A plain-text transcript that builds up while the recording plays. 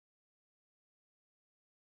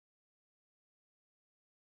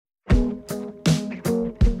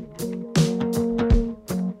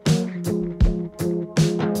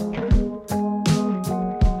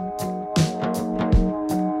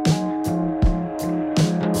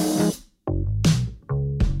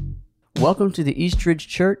Welcome to the Eastridge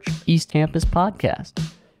Church East Campus podcast.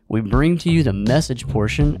 We bring to you the message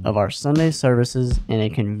portion of our Sunday services in a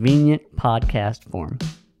convenient podcast form.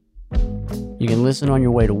 You can listen on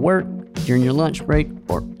your way to work, during your lunch break,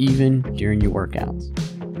 or even during your workouts.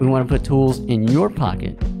 We want to put tools in your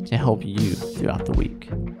pocket to help you throughout the week.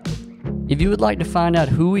 If you would like to find out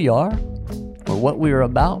who we are or what we are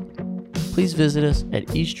about, please visit us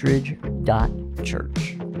at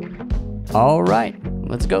eastridge.church. All right,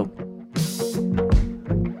 let's go.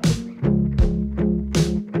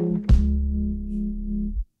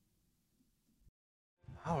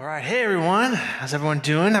 All right, hey everyone, how's everyone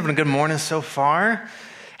doing? Having a good morning so far?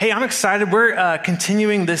 Hey, I'm excited. We're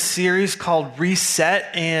continuing this series called Reset,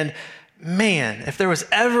 and man, if there was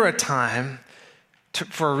ever a time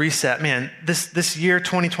for a reset, man, this year,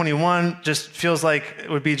 2021, just feels like it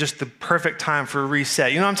would be just the perfect time for a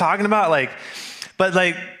reset. You know what I'm talking about?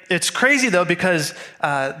 But it's crazy though, because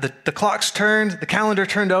the clocks turned, the calendar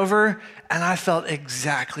turned over, and I felt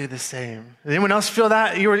exactly the same. Did anyone else feel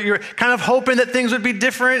that? You were kind of hoping that things would be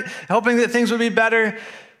different, hoping that things would be better,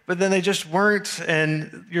 but then they just weren't,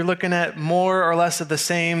 and you're looking at more or less of the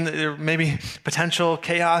same, maybe potential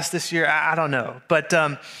chaos this year. I don't know. But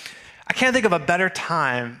I can't think of a better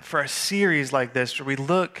time for a series like this where we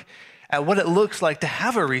look at what it looks like to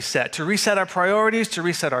have a reset, to reset our priorities, to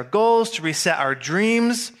reset our goals, to reset our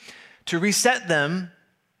dreams, to reset them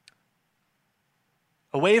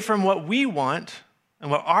away from what we want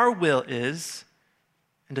and what our will is,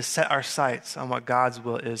 and to set our sights on what God's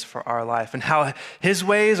will is for our life and how his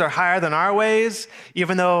ways are higher than our ways,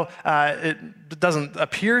 even though it doesn't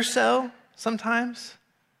appear so sometimes.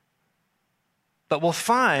 But we'll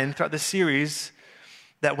find throughout this series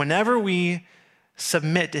that whenever we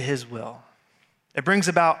submit to his will, it brings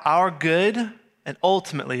about our good, and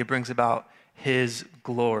ultimately it brings about his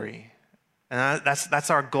glory. And that's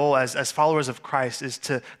our goal as followers of Christ, is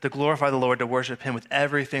to glorify the Lord, to worship him with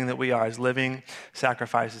everything that we are as living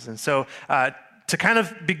sacrifices. And so to kind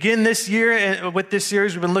of begin this year with this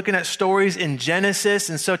series, we've been looking at stories in Genesis.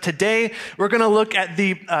 And so today we're going to look at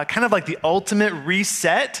the kind of like the ultimate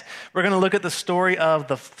reset. We're going to look at the story of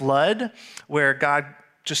the flood, where God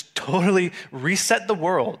just totally reset the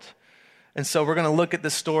world. And so we're going to look at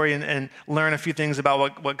this story and learn a few things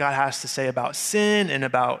about what God has to say about sin and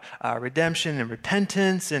about redemption and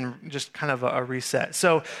repentance and just kind of a reset.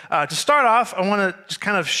 So to start off, I want to just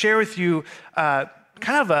kind of share with you kind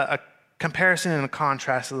of a comparison and a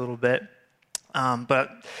contrast a little bit.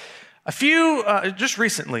 But just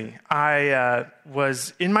recently, I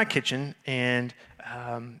was in my kitchen, and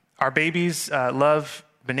our babies love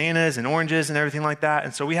bananas and oranges and everything like that.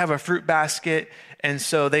 And so we have a fruit basket. And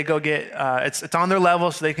so they go get, it's on their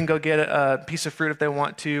level, so they can go get a piece of fruit if they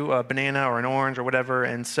want to, a banana or an orange or whatever.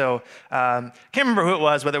 And so, can't remember who it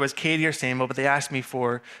was, whether it was Katie or Samuel, but they asked me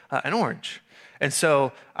for an orange. And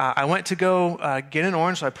so I went to go get an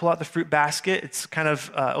orange. So I pull out the fruit basket. It's kind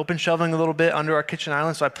of open shelving a little bit under our kitchen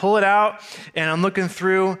island. So I pull it out, and I'm looking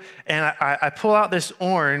through, and I pull out this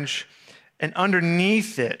orange, and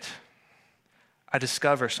underneath it, I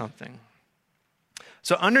discover something.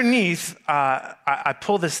 So underneath, I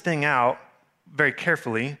pull this thing out very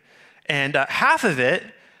carefully, and half of it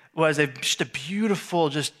was just a beautiful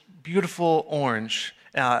orange,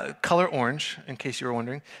 color orange, in case you were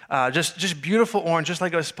wondering. Just beautiful orange, just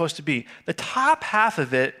like it was supposed to be. The top half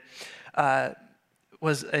of it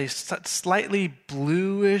was a slightly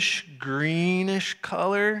bluish, greenish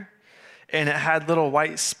color, and it had little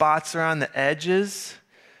white spots around the edges.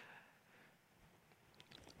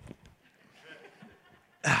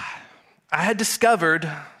 I had discovered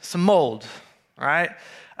some mold, right?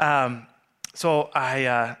 So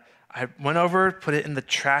I went over, put it in the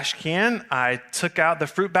trash can. I took out the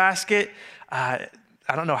fruit basket. I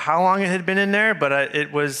don't know how long it had been in there, but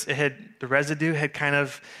the residue had kind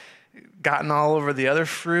of gotten all over the other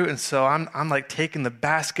fruit. And so I'm like taking the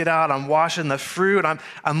basket out. I'm washing the fruit. I'm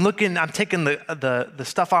taking the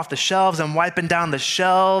stuff off the shelves. I'm wiping down the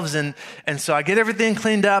shelves. And so I get everything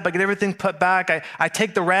cleaned up. I get everything put back. I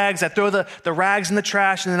take the rags. I throw the rags in the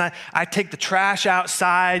trash. And then I take the trash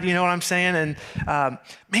outside. You know what I'm saying? And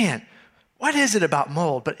man, what is it about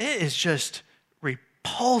mold? But it is just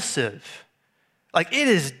repulsive. Like, it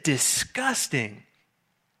is disgusting.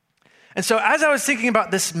 And so as I was thinking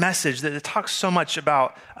about this message that it talks so much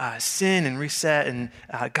about sin and reset and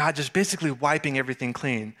God just basically wiping everything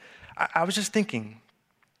clean, I was just thinking,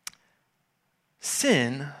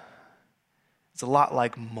 sin is a lot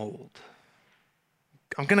like mold.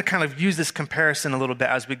 I'm going to kind of use this comparison a little bit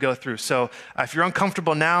as we go through. So if you're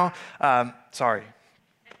uncomfortable now, sorry.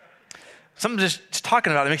 Something just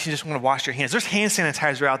talking about it makes you just want to wash your hands. There's hand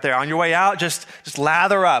sanitizer out there. On your way out, just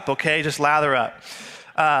lather up, okay? Just lather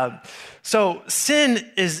up. So sin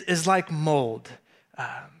is like mold.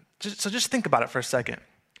 So just think about it for a second.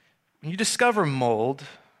 When you discover mold,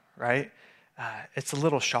 right, it's a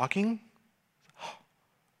little shocking.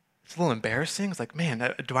 It's a little embarrassing. It's like,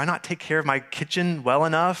 man, do I not take care of my kitchen well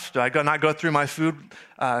enough? Do I not go through my food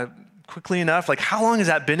quickly enough? Like, how long has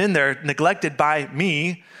that been in there, neglected by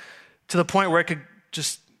me, to the point where it could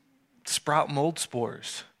just sprout mold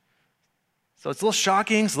spores? So it's a little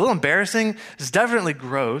shocking. It's a little embarrassing. It's definitely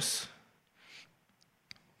gross.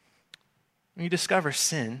 When you discover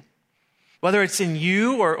sin, whether it's in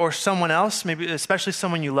you or someone else, maybe especially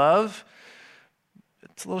someone you love,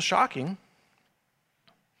 it's a little shocking.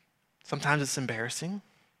 Sometimes it's embarrassing.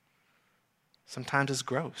 Sometimes it's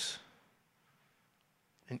gross.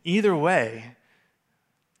 And either way,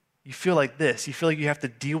 you feel like this. You feel like you have to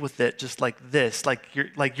deal with it just like this, like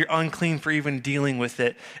you're unclean for even dealing with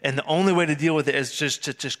it. And the only way to deal with it is just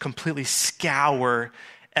to completely scour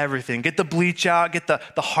everything. Get the bleach out, get the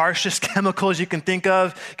harshest chemicals you can think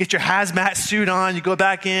of, get your hazmat suit on, you go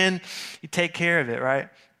back in, you take care of it, right?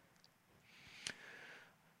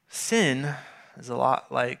 Sin is a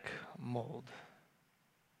lot like mold.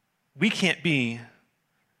 We can't be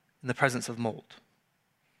in the presence of mold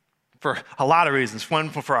for a lot of reasons. One,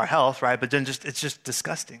 for our health, right? But then it's just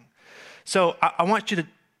disgusting. So I want you to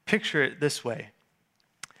picture it this way.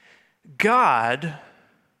 God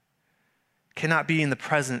cannot be in the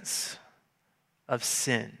presence of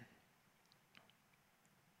sin.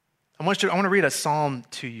 I want to read a psalm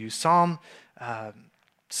to you. Psalm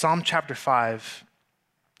chapter 5,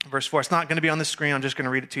 verse 4. It's not going to be on the screen. I'm just going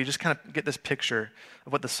to read it to you. Just kind of get this picture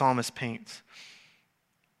of what the psalmist paints.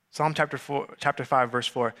 Psalm chapter 5, verse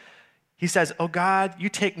 4. He says, "O God, you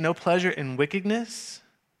take no pleasure in wickedness.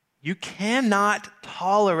 You cannot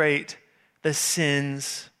tolerate the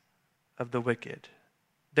sins of the wicked.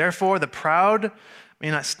 Therefore, the proud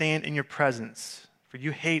may not stand in your presence, for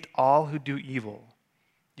you hate all who do evil.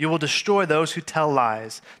 You will destroy those who tell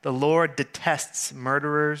lies. The Lord detests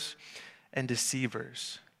murderers and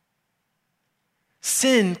deceivers."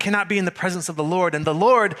 Sin cannot be in the presence of the Lord, and the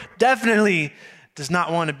Lord definitely does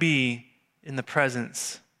not want to be in the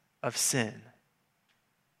presence of sin.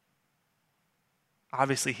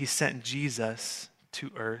 Obviously, he sent Jesus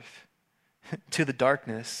to earth, to the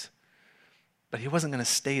darkness, but he wasn't going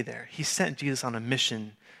to stay there. He sent Jesus on a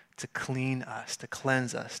mission to clean us, to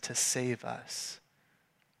cleanse us, to save us.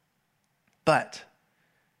 But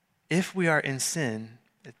if we are in sin,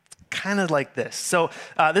 it's kind of like this. So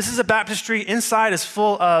this is a baptistry. Inside is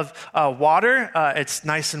full of water. It's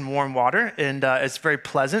nice and warm water, and it's very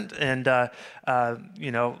pleasant. And,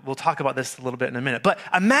 we'll talk about this a little bit in a minute. But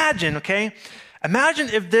imagine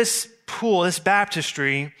if this pool, this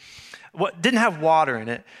baptistry, didn't have water in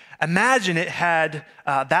it. Imagine it had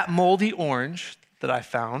that moldy orange that I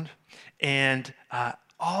found and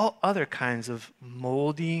all other kinds of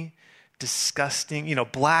moldy, disgusting,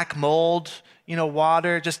 black mold,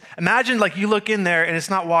 water. Just imagine like you look in there and it's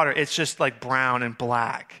not water. It's just like brown and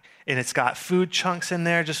black. And it's got food chunks in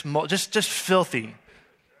there, just filthy.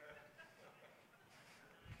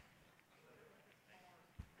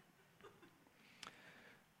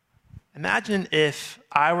 Imagine if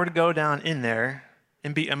I were to go down in there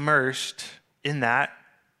and be immersed in that,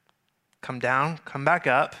 come down, come back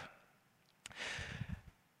up.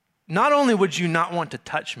 Not only would you not want to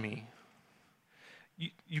touch me,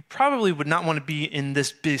 you probably would not want to be in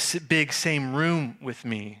this big same room with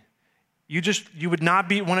me. You would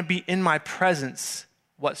not want to be in my presence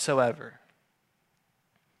whatsoever.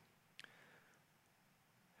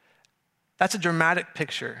 That's a dramatic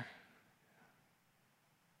picture.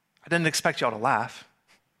 I didn't expect y'all to laugh.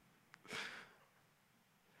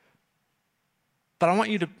 But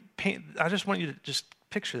I just want you to just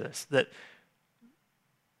picture this, that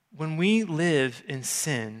when we live in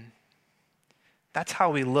sin, that's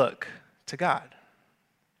how we look to God.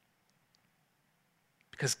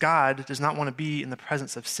 Because God does not want to be in the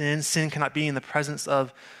presence of sin. Sin cannot be in the presence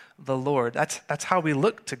of the Lord. That's how we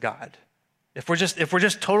look to God. If we're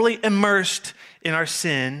just totally immersed in our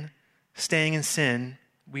sin, staying in sin,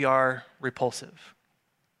 we are repulsive.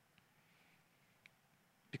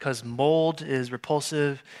 Because mold is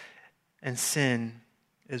repulsive and sin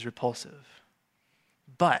is repulsive.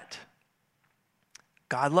 But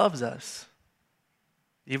God loves us.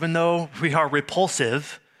 Even though we are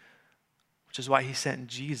repulsive, which is why he sent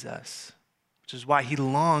Jesus, which which is why he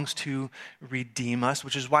longs to redeem us,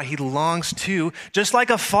 which is why he longs to, just like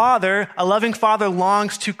a loving father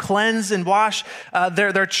longs to cleanse and wash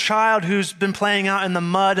their child who's been playing out in the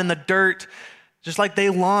mud and the dirt, just like they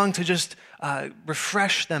long to just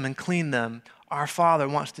refresh them and clean them. Our Father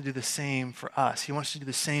wants to do the same for us. He wants to do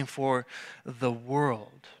the same for the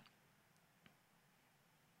world.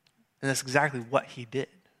 And that's exactly what he did.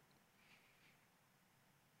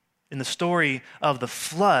 In the story of the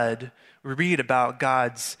flood, we read about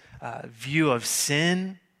God's view of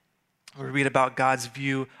sin. We read about God's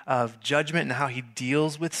view of judgment and how he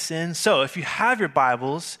deals with sin. So if you have your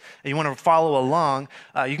Bibles and you want to follow along,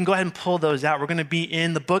 you can go ahead and pull those out. We're going to be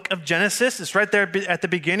in the book of Genesis. It's right there at the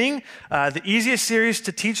beginning. The easiest series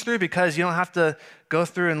to teach through because you don't have to go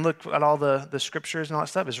through and look at all the scriptures and all that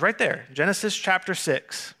stuff. It's right there, Genesis chapter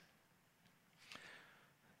 6.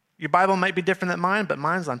 Your Bible might be different than mine, but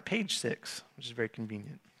mine's on page 6, which is very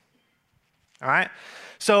convenient. All right?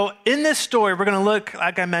 So in this story, we're going to look,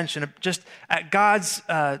 like I mentioned, just at God's,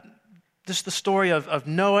 just the story of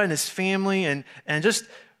Noah and his family, and just,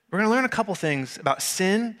 we're going to learn a couple things about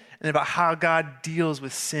sin and about how God deals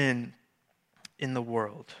with sin in the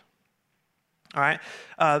world. All right?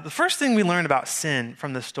 The first thing we learn about sin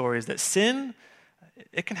from this story is that sin,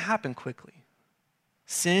 it can happen quickly.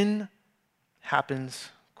 Sin happens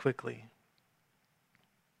quickly.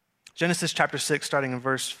 Genesis chapter 6, starting in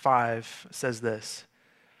verse 5, says this.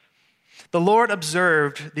 The Lord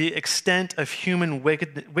observed the extent of human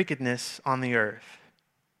wickedness on the earth,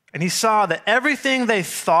 and he saw that everything they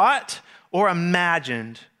thought or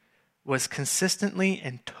imagined was consistently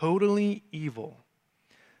and totally evil.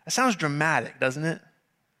 That sounds dramatic, doesn't it?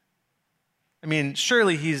 I mean,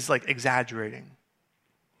 surely he's like exaggerating.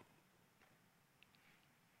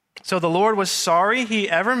 So the Lord was sorry he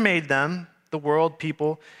ever made them, the world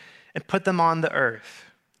people, and put them on the earth.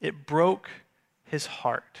 It broke his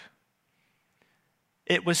heart.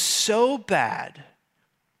 It was so bad,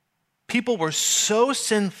 people were so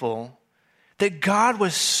sinful, that God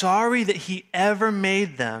was sorry that he ever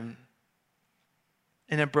made them,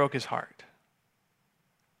 and it broke his heart.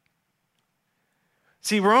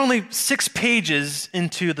 See, we're only 6 pages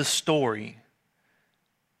into the story,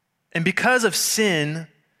 and because of sin,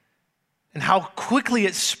 and how quickly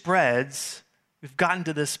it spreads, we've gotten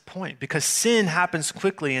to this point because sin happens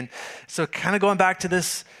quickly. And so kind of going back to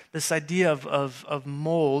this idea of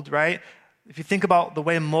mold, right? If you think about the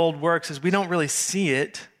way mold works is we don't really see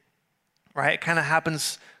it, right? It kind of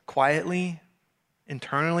happens quietly,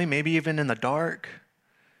 internally, maybe even in the dark.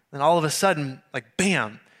 Then all of a sudden, like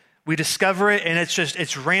bam, we discover it and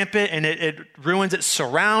it's rampant and it ruins its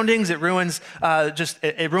surroundings. It ruins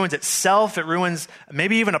it ruins itself. It ruins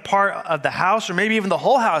maybe even a part of the house or maybe even the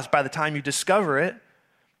whole house by the time you discover it.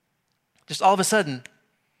 Just all of a sudden,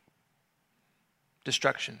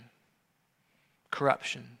 destruction,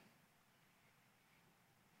 corruption.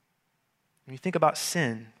 When you think about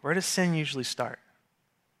sin, where does sin usually start?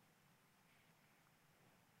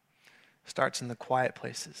 It starts in the quiet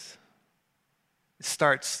places. It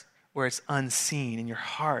starts where it's unseen in your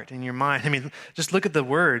heart, in your mind. I mean, just look at the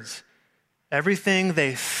words. Everything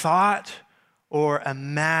they thought or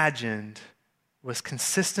imagined was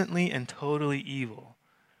consistently and totally evil.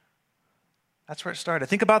 That's where it started.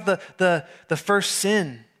 Think about the first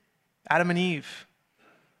sin, Adam and Eve.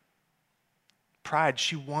 Pride,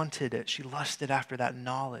 she wanted it. She lusted after that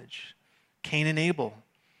knowledge. Cain and Abel,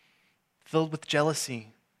 filled with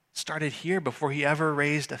jealousy, started here before he ever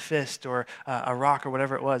raised a fist or a rock or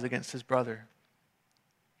whatever it was against his brother.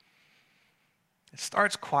 It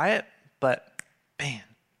starts quiet, but bam,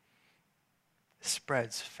 it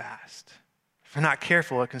spreads fast. If you're not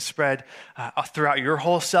careful, it can spread throughout your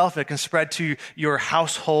whole self. It can spread to your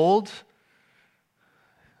household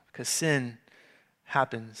because sin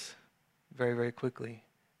happens very, very quickly.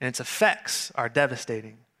 And its effects are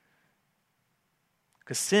devastating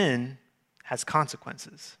because sin has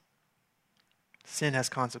consequences. Sin has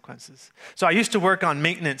consequences. So I used to work on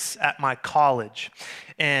maintenance at my college,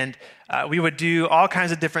 and we would do all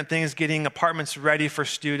kinds of different things, getting apartments ready for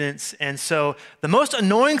students. And so the most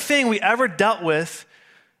annoying thing we ever dealt with,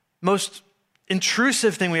 most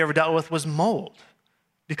intrusive thing we ever dealt with was mold.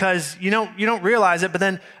 Because you don't realize it, but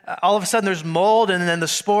then all of a sudden there's mold, and then the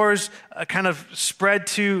spores kind of spread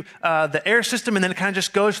to the air system, and then it kind of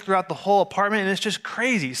just goes throughout the whole apartment, and it's just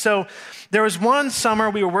crazy. So there was one summer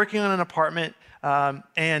we were working on an apartment,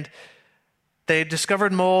 and they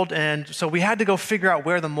discovered mold, and so we had to go figure out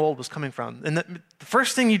where the mold was coming from. And the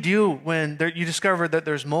first thing you do when you discover that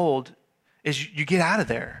there's mold is you get out of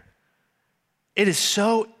there. It is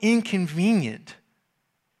so inconvenient.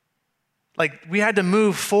 Like, we had to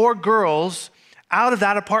move 4 girls out of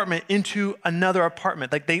that apartment into another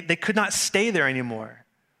apartment. Like they could not stay there anymore.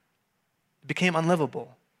 It became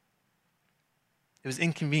unlivable. It was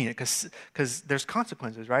inconvenient because there's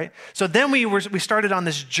consequences, right? So then we started on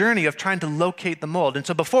this journey of trying to locate the mold. And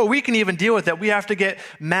so before we can even deal with it, we have to get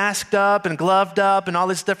masked up and gloved up and all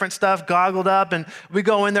this different stuff, goggled up, and we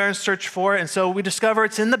go in there and search for it. And so we discover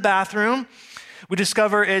it's in the bathroom. We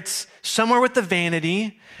discover it's somewhere with the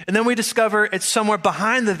vanity. And then we discover it's somewhere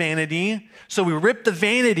behind the vanity. So we rip the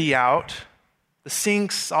vanity out, the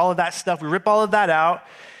sinks, all of that stuff. We rip all of that out.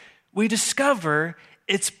 We discover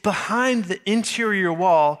it's behind the interior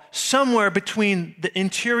wall, somewhere between the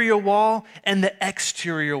interior wall and the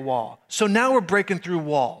exterior wall. So now we're breaking through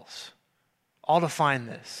walls, all to find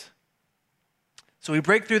this. So we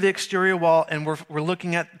break through the exterior wall, and we're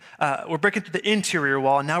breaking through the interior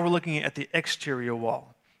wall, and now we're looking at the exterior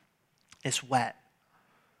wall. It's wet.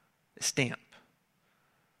 It's damp.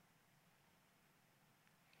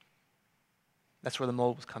 That's where the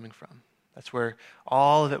mold was coming from. That's where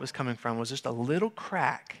all of it was coming from, was just a little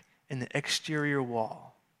crack in the exterior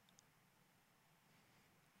wall.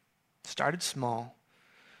 Started small,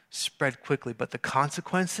 spread quickly, but the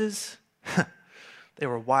consequences, they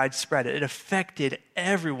were widespread. It affected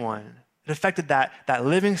everyone. It affected that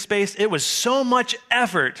living space. It was so much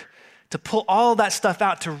effort to pull all that stuff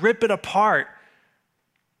out, to rip it apart.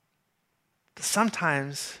 But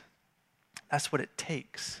sometimes that's what it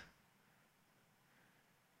takes.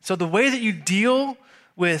 So the way that you deal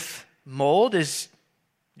with mold is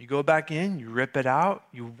you go back in, you rip it out,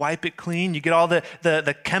 you wipe it clean, you get all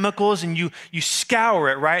the chemicals, and you scour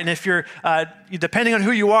it, right? And if you're, depending on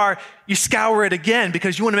who you are, you scour it again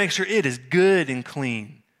because you want to make sure it is good and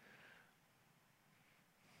clean.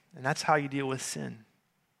 And that's how you deal with sin.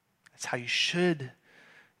 That's how you should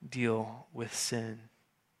deal with sin.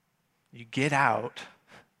 You get out,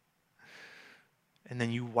 and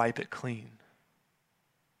then you wipe it clean.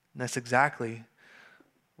 And that's exactly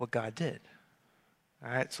what God did.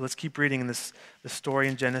 All right, so let's keep reading the story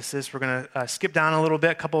in Genesis. We're going to skip down a little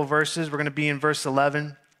bit, a couple of verses. We're going to be in verse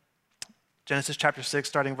 11. Genesis chapter 6,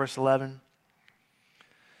 starting verse 11.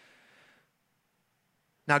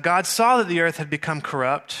 Now God saw that the earth had become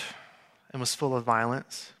corrupt and was full of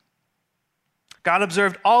violence. God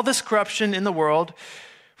observed all this corruption in the world,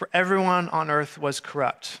 for everyone on earth was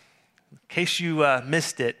corrupt. In case you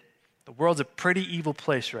missed it, the world's a pretty evil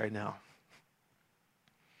place right now.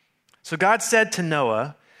 So God said to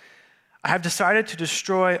Noah, I have decided to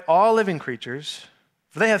destroy all living creatures,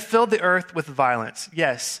 for they have filled the earth with violence.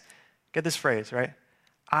 Yes, get this phrase, right?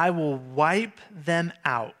 I will wipe them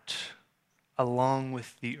out along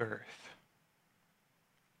with the earth.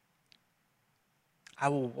 I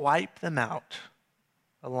will wipe them out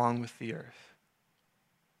along with the earth.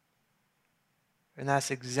 And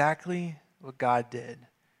that's exactly what God did.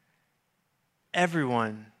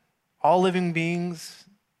 Everyone, all living beings,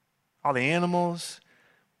 all the animals,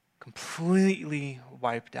 completely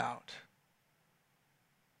wiped out.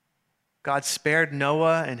 God spared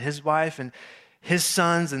Noah and his wife and his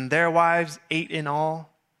sons and their wives, 8 in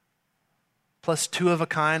all, plus 2 of a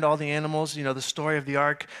kind, all the animals. You know, the story of the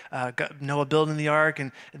ark, Noah building the ark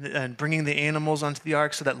and bringing the animals onto the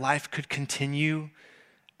ark so that life could continue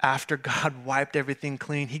after God wiped everything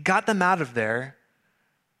clean. He got them out of there,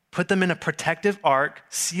 put them in a protective ark,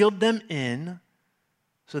 sealed them in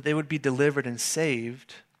so that they would be delivered and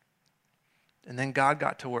saved. And then God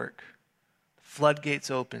got to work. The floodgates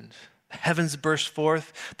opened. The heavens burst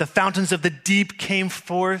forth. The fountains of the deep came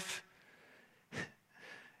forth.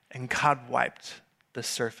 And God wiped the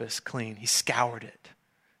surface clean. He scoured it.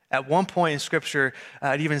 At one point in Scripture,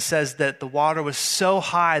 it even says that the water was so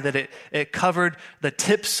high that it covered the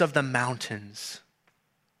tips of the mountains.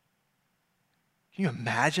 Can you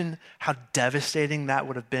imagine how devastating that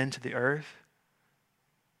would have been to the earth?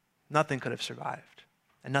 Nothing could have survived,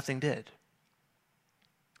 and nothing did.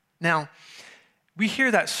 Now, we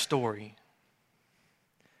hear that story,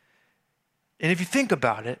 and if you think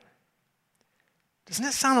about it, doesn't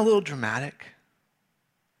it sound a little dramatic?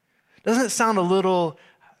 Doesn't it sound a little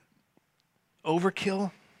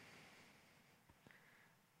overkill?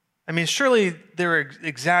 I mean, surely they're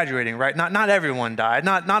exaggerating, right? Not everyone died.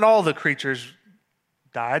 Not all the creatures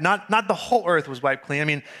died. Not the whole earth was wiped clean. I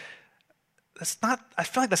mean, I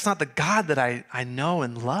feel like that's not the God that I know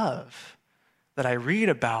and love, that I read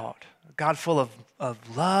about. A God full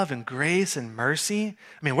of love and grace and mercy.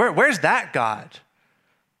 I mean, where's that God?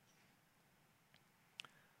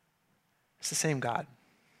 It's the same God.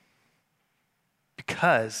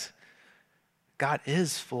 Because God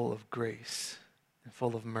is full of grace and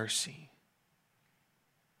full of mercy.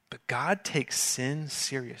 But God takes sin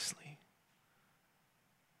seriously.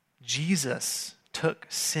 Jesus took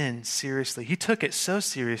sin seriously. He took it so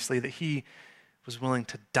seriously that he was willing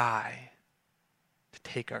to die to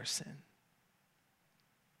take our sin.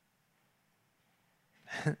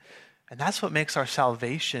 And that's what makes our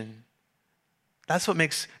salvation, that's what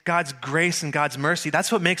makes God's grace and God's mercy,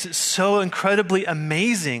 that's what makes it so incredibly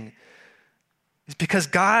amazing. It's because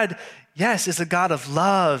God, yes, is a God of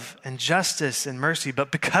love and justice and mercy,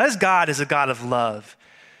 but because God is a God of love,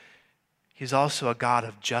 he's also a God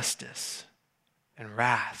of justice and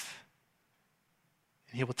wrath.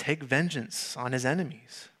 And he will take vengeance on his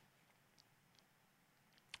enemies.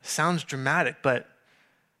 Sounds dramatic, but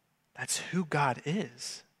that's who God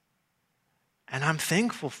is. And I'm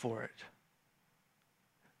thankful for it.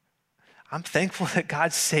 I'm thankful that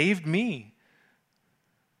God saved me,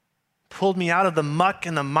 pulled me out of the muck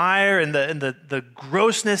and the mire and the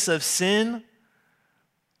grossness of sin.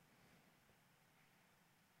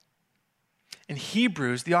 In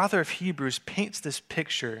Hebrews, the author of Hebrews paints this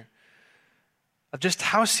picture of just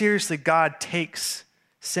how seriously God takes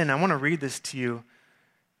sin. I want to read this to you.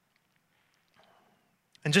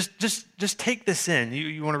 And just take this in.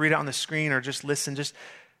 You want to read it on the screen or just listen. Just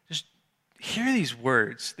hear these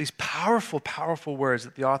words, these powerful, powerful words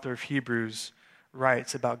that the author of Hebrews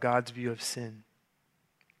writes about God's view of sin.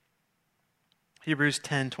 Hebrews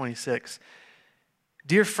 10:26.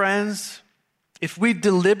 Dear friends, if we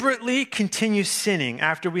deliberately continue sinning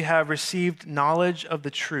after we have received knowledge of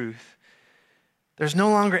the truth, there's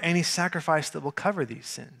no longer any sacrifice that will cover these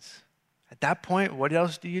sins. At that point, what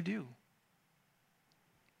else do you do?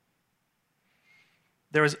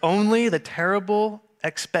 There is only the terrible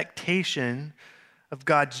expectation of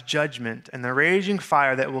God's judgment and the raging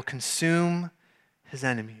fire that will consume his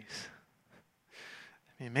enemies.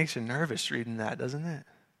 I mean, it makes you nervous reading that, doesn't it?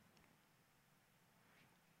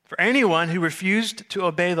 For anyone who refused to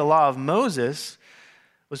obey the law of Moses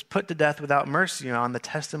was put to death without mercy on the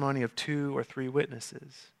testimony of 2 or 3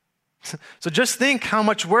 witnesses. So just think how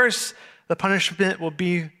much worse the punishment will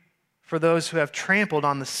be for those who have trampled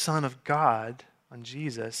on the Son of God, on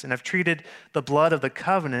Jesus, and have treated the blood of the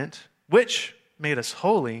covenant, which made us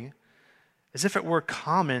holy, as if it were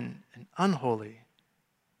common and unholy.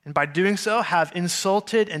 And by doing so, have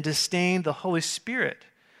insulted and disdained the Holy Spirit,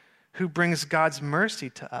 who brings God's mercy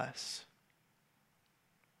to us.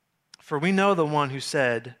 For we know the one who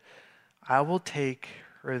said, I will take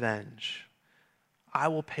revenge. I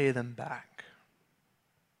will pay them back.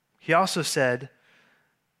 He also said,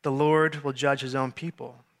 the Lord will judge his own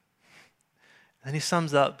people. And he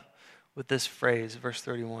sums up with this phrase, verse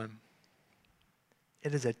 31.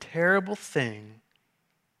 It is a terrible thing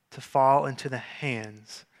to fall into the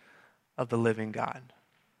hands of the living God.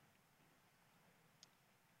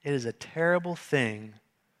 It is a terrible thing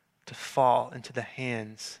to fall into the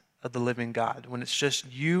hands of the living God when it's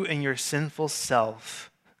just you and your sinful self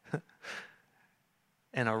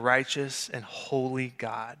and a righteous and holy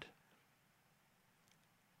God.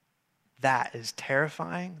 That is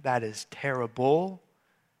terrifying. That is terrible.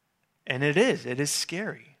 And it is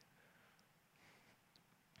scary.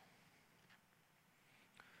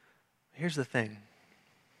 Here's the thing.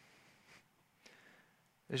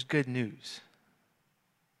 There's good news.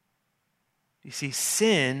 You see,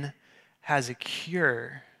 sin has a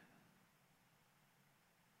cure.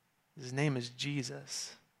 His name is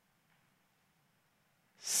Jesus.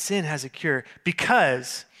 Sin has a cure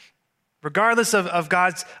because regardless of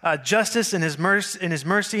God's justice and his mercy and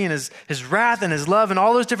his wrath and his love and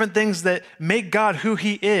all those different things that make God who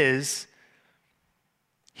he is,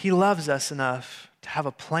 he loves us enough to have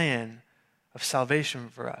a plan of salvation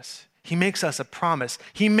for us. He makes us a promise.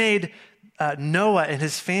 He made Noah and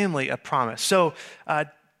his family a promise. So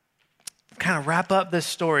kind of wrap up this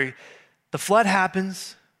story. The flood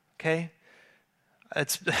happens, okay? I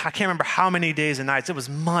can't remember how many days and nights. It was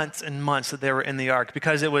months and months that they were in the ark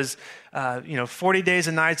because it was 40 days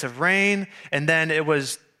and nights of rain, and then it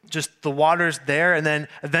was just the waters there, and then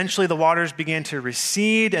eventually the waters began to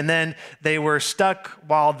recede, and then they were stuck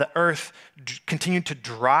while the earth continued to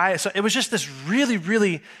dry. So it was just this really,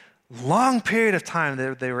 really long period of time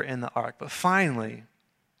that they were in the ark. But finally,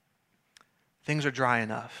 things are dry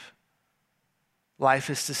enough. Life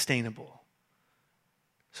is sustainable.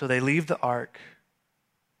 So they leave the ark,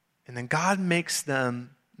 and then God makes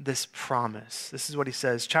them this promise. This is what he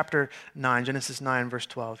says, chapter 9, Genesis 9, verse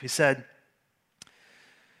 12. He said,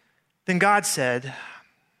 then God said,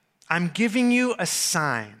 I'm giving you a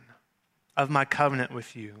sign of my covenant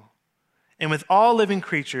with you and with all living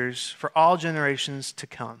creatures for all generations to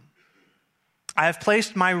come. I have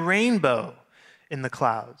placed my rainbow in the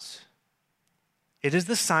clouds. It is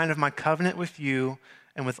the sign of my covenant with you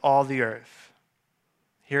and with all the earth.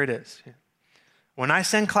 Here it is. When I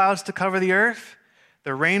send clouds to cover the earth,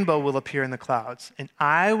 the rainbow will appear in the clouds, and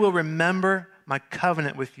I will remember my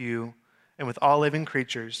covenant with you and with all living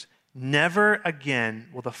creatures. Never again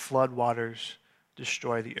will the flood waters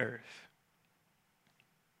destroy the earth.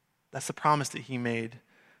 That's the promise that he made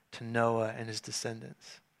to Noah and his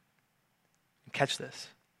descendants. And catch this.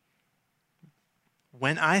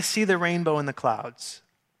 When I see the rainbow in the clouds,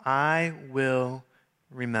 I will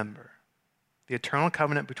remember the eternal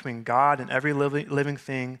covenant between God and every living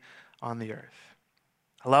thing on the earth.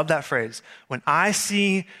 I love that phrase. When I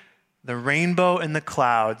see the rainbow in the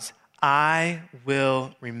clouds, I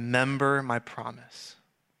will remember my promise.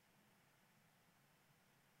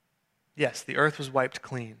 Yes, the earth was wiped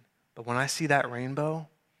clean, but when I see that rainbow,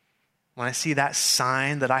 when I see that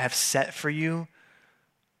sign that I have set for you,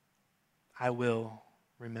 I will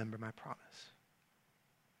remember my promise.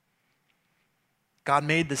 God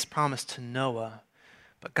made this promise to Noah,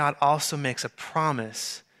 but God also makes a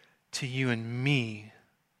promise to you and me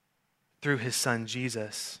through his son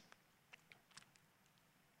Jesus.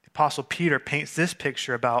 The Apostle Peter paints this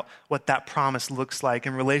picture about what that promise looks like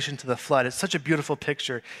in relation to the flood. It's such a beautiful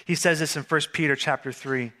picture. He says this in 1 Peter chapter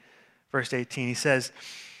 3, verse 18. He says,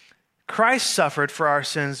 Christ suffered for our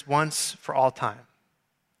sins once for all time.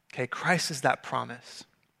 Okay, Christ is that promise.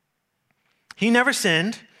 He never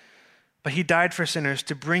sinned, but he died for sinners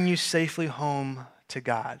to bring you safely home to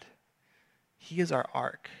God. He is our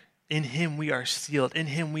ark. In him we are sealed. In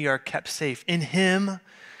him we are kept safe. In him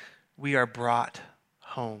we are brought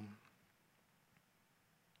home.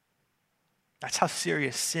 That's how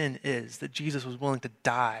serious sin is, that Jesus was willing to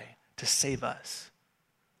die to save us.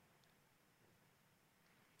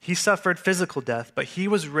 He suffered physical death, but he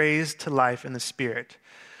was raised to life in the Spirit.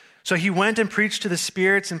 So he went and preached to the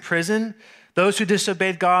spirits in prison, those who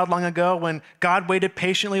disobeyed God long ago when God waited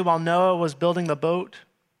patiently while Noah was building the boat.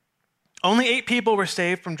 Only 8 people were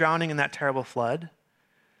saved from drowning in that terrible flood.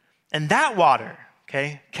 And that water,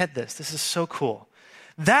 okay, get this is so cool.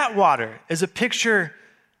 That water is a picture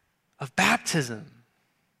of baptism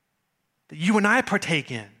that you and I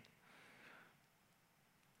partake in.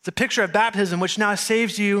 It's a picture of baptism, which now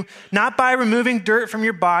saves you not by removing dirt from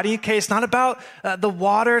your body. Okay, it's not about the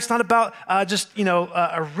water. It's not about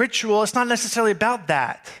a ritual. It's not necessarily about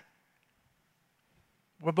that.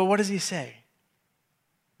 But what does he say?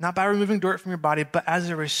 Not by removing dirt from your body, but as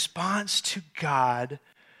a response to God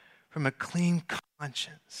from a clean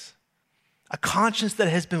conscience. A conscience that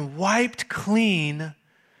has been wiped clean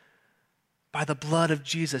by the blood of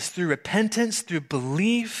Jesus through repentance, through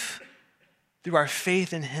belief, through our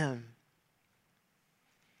faith in him.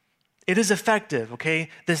 It is effective, okay?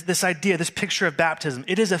 This idea, this picture of baptism,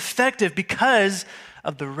 it is effective because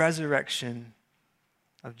of the resurrection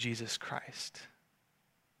of Jesus Christ.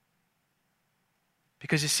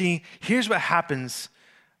 Because you see, here's what happens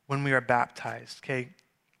when we are baptized, okay?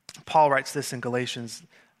 Paul writes this in Galatians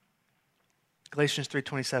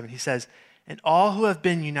 3:27. He says, and all who have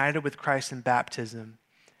been united with Christ in baptism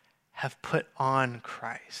have put on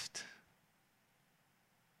Christ.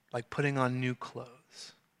 Like putting on new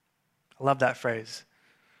clothes. I love that phrase.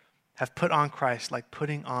 Have put on Christ like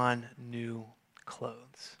putting on new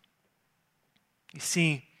clothes. You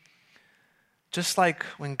see, just like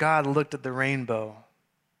when God looked at the rainbow,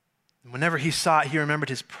 whenever he saw it, he remembered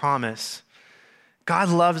his promise. God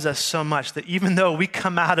loves us so much that even though we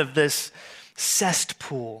come out of this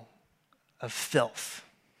cesspool of filth,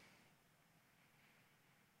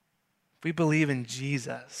 we believe in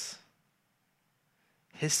Jesus,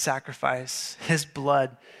 his sacrifice, his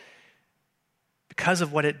blood, because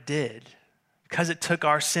of what it did, because it took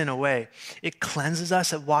our sin away. It cleanses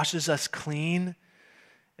us, it washes us clean.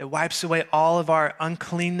 It wipes away all of our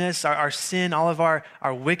uncleanness, our sin, all of our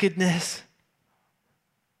wickedness.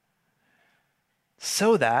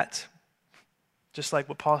 So that, just like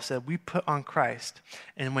what Paul said, we put on Christ.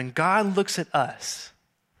 And when God looks at us,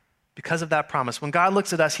 because of that promise, when God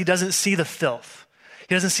looks at us, he doesn't see the filth.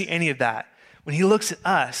 He doesn't see any of that. When he looks at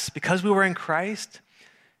us, because we were in Christ,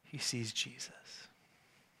 he sees Jesus.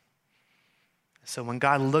 So when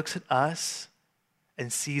God looks at us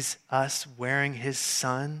and sees us wearing his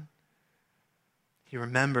son, he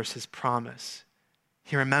remembers his promise.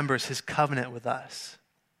 He remembers his covenant with us.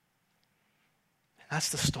 And that's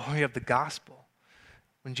the story of the gospel.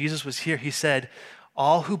 When Jesus was here, he said,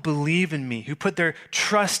 all who believe in me, who put their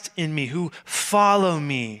trust in me, who follow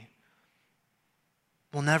me,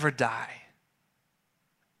 will never die.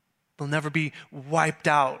 They'll never be wiped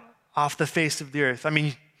out off the face of the earth. I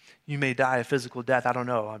mean, you may die a physical death. I don't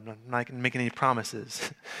know. I'm not making any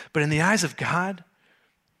promises. But in the eyes of God,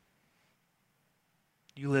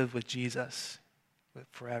 you live with Jesus.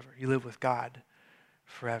 forever. You live with God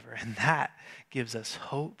forever. And that gives us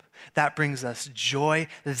hope. That brings us joy.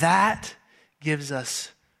 That gives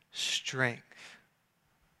us strength.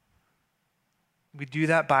 We do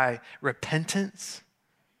that by repentance,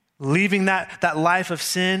 leaving that life of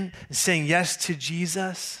sin and saying yes to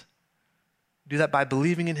Jesus. We do that by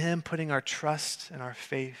believing in him, putting our trust and our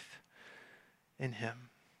faith in him.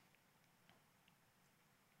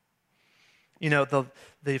 You know,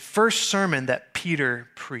 the first sermon that Peter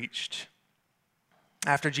preached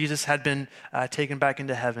after Jesus had been taken back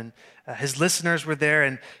into heaven, his listeners were there,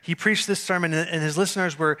 and he preached this sermon, and his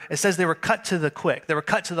listeners were, it says they were cut to the quick. They were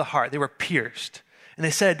cut to the heart. They were pierced. And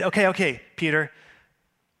they said, okay, Peter,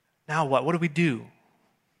 now what? What do we do?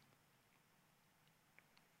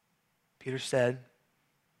 Peter said,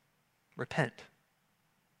 repent.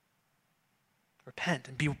 Repent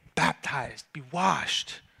and be baptized, be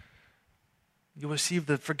washed. You'll receive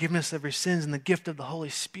the forgiveness of your sins and the gift of the Holy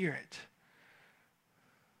Spirit.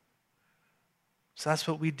 So that's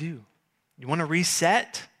what we do. You want to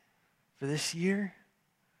reset for this year?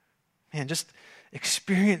 Man, just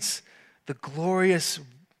experience the glorious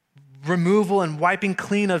removal and wiping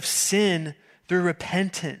clean of sin through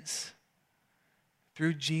repentance,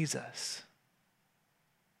 through Jesus.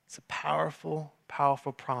 It's a powerful,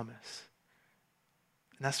 powerful promise.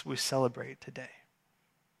 And that's what we celebrate today.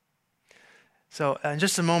 So in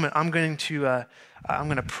just a moment, I'm going to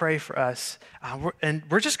pray for us, and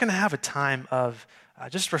we're just going to have a time of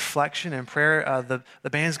just reflection and prayer. The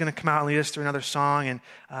band's going to come out and lead us through another song,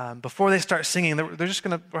 and before they start singing, they're just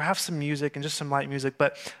going to we'll have some music and just some light music.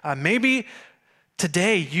 But maybe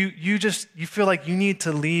today you feel like you need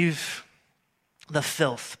to leave the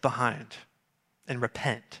filth behind and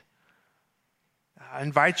repent. I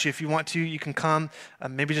invite you, if you want to, you can come,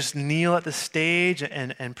 maybe just kneel at the stage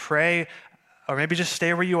and pray. Or maybe just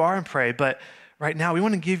stay where you are and pray. But right now, we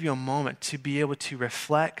want to give you a moment to be able to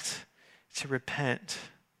reflect, to repent,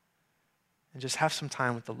 and just have some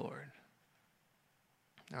time with the Lord.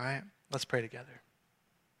 All right? Let's pray together.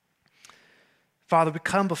 Father, we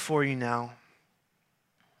come before you now.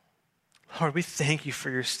 Lord, we thank you for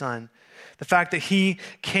your Son. The fact that he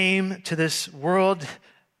came to this world,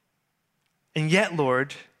 and yet,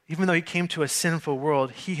 Lord, even though he came to a sinful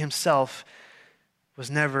world, he himself was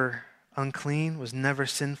never unclean, was never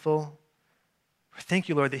sinful. Thank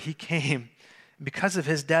you, Lord, that he came, and because of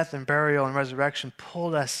his death and burial and resurrection,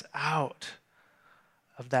 pulled us out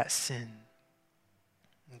of that sin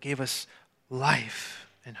and gave us life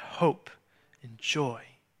and hope and joy.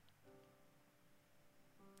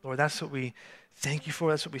 Lord, that's what we thank you for.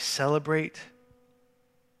 That's what we celebrate.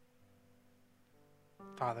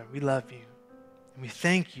 Father, we love you, and we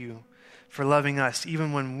thank you for loving us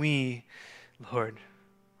even when we, Lord,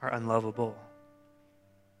 are unlovable.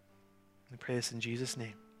 We pray this in Jesus'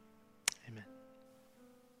 name. Amen.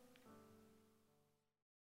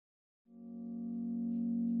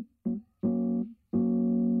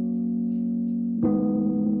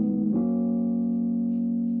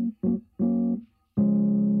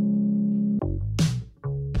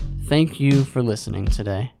 Thank you for listening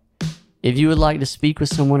today. If you would like to speak with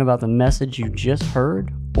someone about the message you just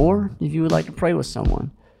heard, or if you would like to pray with someone,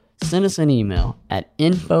 send us an email at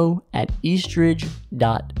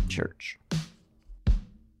info@eastridge.church.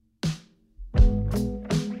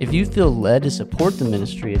 If you feel led to support the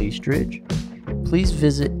ministry at Eastridge, please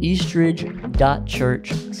visit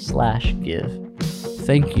eastridge.church/give.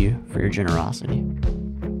 Thank you for your generosity.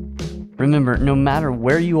 Remember, no matter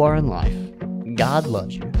where you are in life, God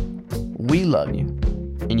loves you, we love you,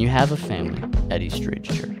 and you have a family at Eastridge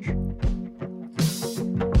Church.